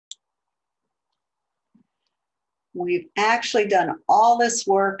we've actually done all this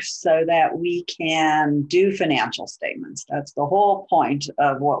work so that we can do financial statements. That's the whole point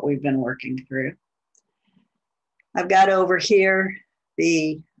of what we've been working through. I've got over here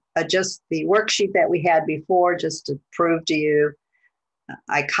just the worksheet that we had before, just to prove to you.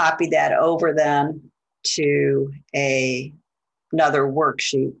 I copied that over then to another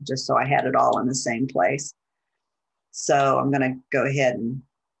worksheet, just so I had it all in the same place. So I'm going to go ahead and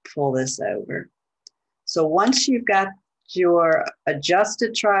pull this over. So once you've got your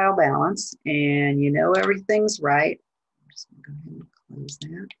adjusted trial balance and you know everything's right, I'm just going to go ahead and close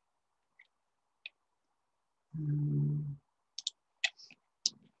that.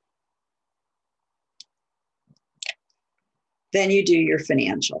 Then you do your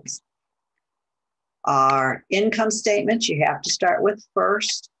financials. Our income statement you have to start with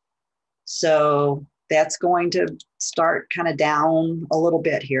first. So that's going to start kind of down a little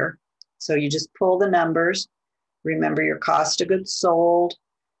bit here. So you just pull the numbers, remember your cost of goods sold,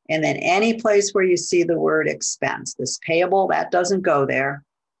 and then any place where you see the word expense, this payable, that doesn't go there,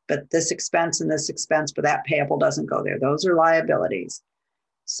 but this expense and this expense for that payable doesn't go there. Those are liabilities.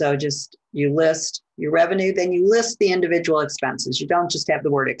 So just you list your revenue, then you list the individual expenses. You don't just have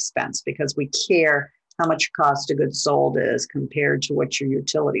the word expense because we care how much your cost of goods sold is compared to what your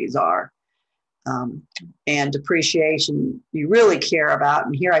utilities are. And depreciation, you really care about.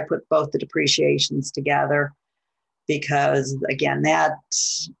 And here I put both the depreciations together because, again, that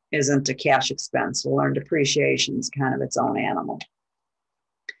isn't a cash expense. We'll learn depreciation is kind of its own animal.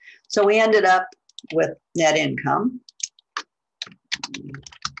 So we ended up with net income.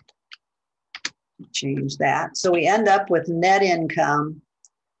 Change that. So we end up with net income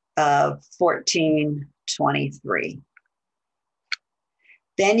of $14.23.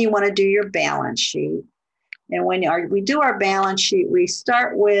 Then you want to do your balance sheet. And when we do our balance sheet, we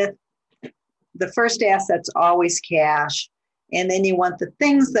start with the first asset's always cash. And then you want the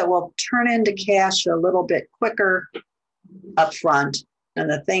things that will turn into cash a little bit quicker up front, and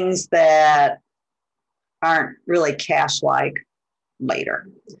the things that aren't really cash-like later.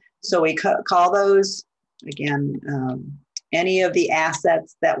 So we call those, again, any of the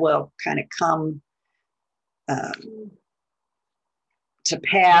assets that will kind of come to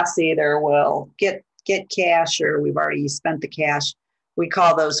pass, either will get cash or we've already spent the cash. We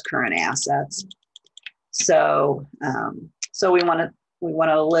call those current assets. So we want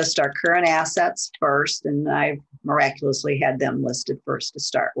to list our current assets first, and I miraculously had them listed first to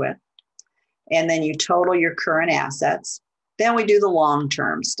start with. And then you total your current assets. Then we do the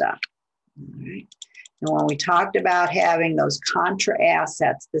long-term stuff. All right. And when we talked about having those contra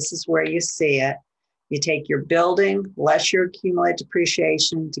assets, this is where you see it. You take your building less your accumulated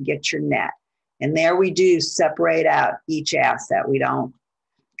depreciation to get your net. And there we do separate out each asset. We don't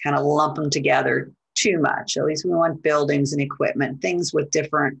kind of lump them together too much. At least we want buildings and equipment. Things with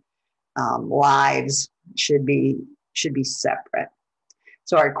different lives should be separate.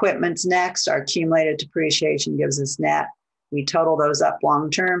 So our equipment's next. Our accumulated depreciation gives us net. We total those up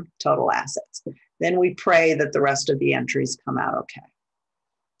long-term, total assets. Then we pray that the rest of the entries come out okay.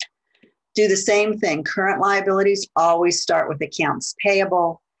 Do the same thing. Current liabilities always start with accounts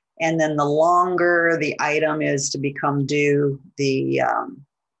payable, and then the longer the item is to become due, the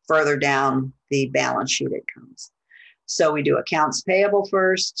further down the balance sheet it comes. So we do accounts payable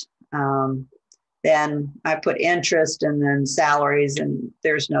first, then I put interest and then salaries, and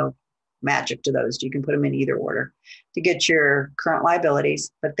there's no magic to those. You can put them in either order to get your current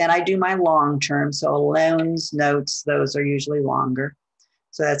liabilities. But then I do my long-term. So loans, notes, those are usually longer.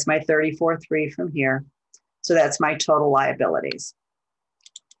 So that's my 34.3 from here. So that's my total liabilities.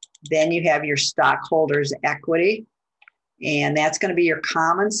 Then you have your stockholders' equity, and that's going to be your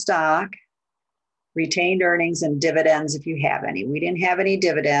common stock, retained earnings, and dividends if you have any. We didn't have any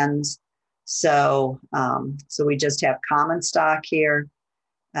dividends, so we just have common stock here.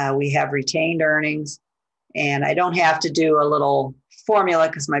 We have retained earnings, and I don't have to do a little formula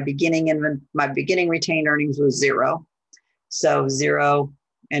because my beginning retained earnings was 0. So 0,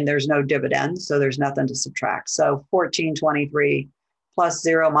 and there's no dividend, so there's nothing to subtract. So 1423 plus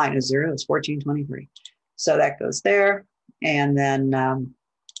 0 minus 0 is 1423. So that goes there, and then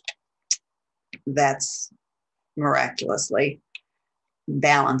that's miraculously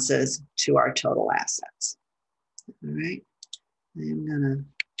balances to our total assets. All right.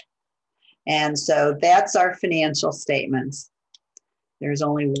 And so that's our financial statements. There's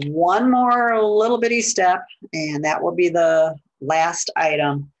only one more little bitty step, and that will be the last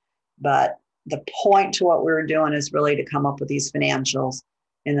item. But the point to what we're doing is really to come up with these financials,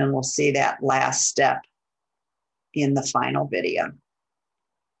 and then we'll see that last step in the final video.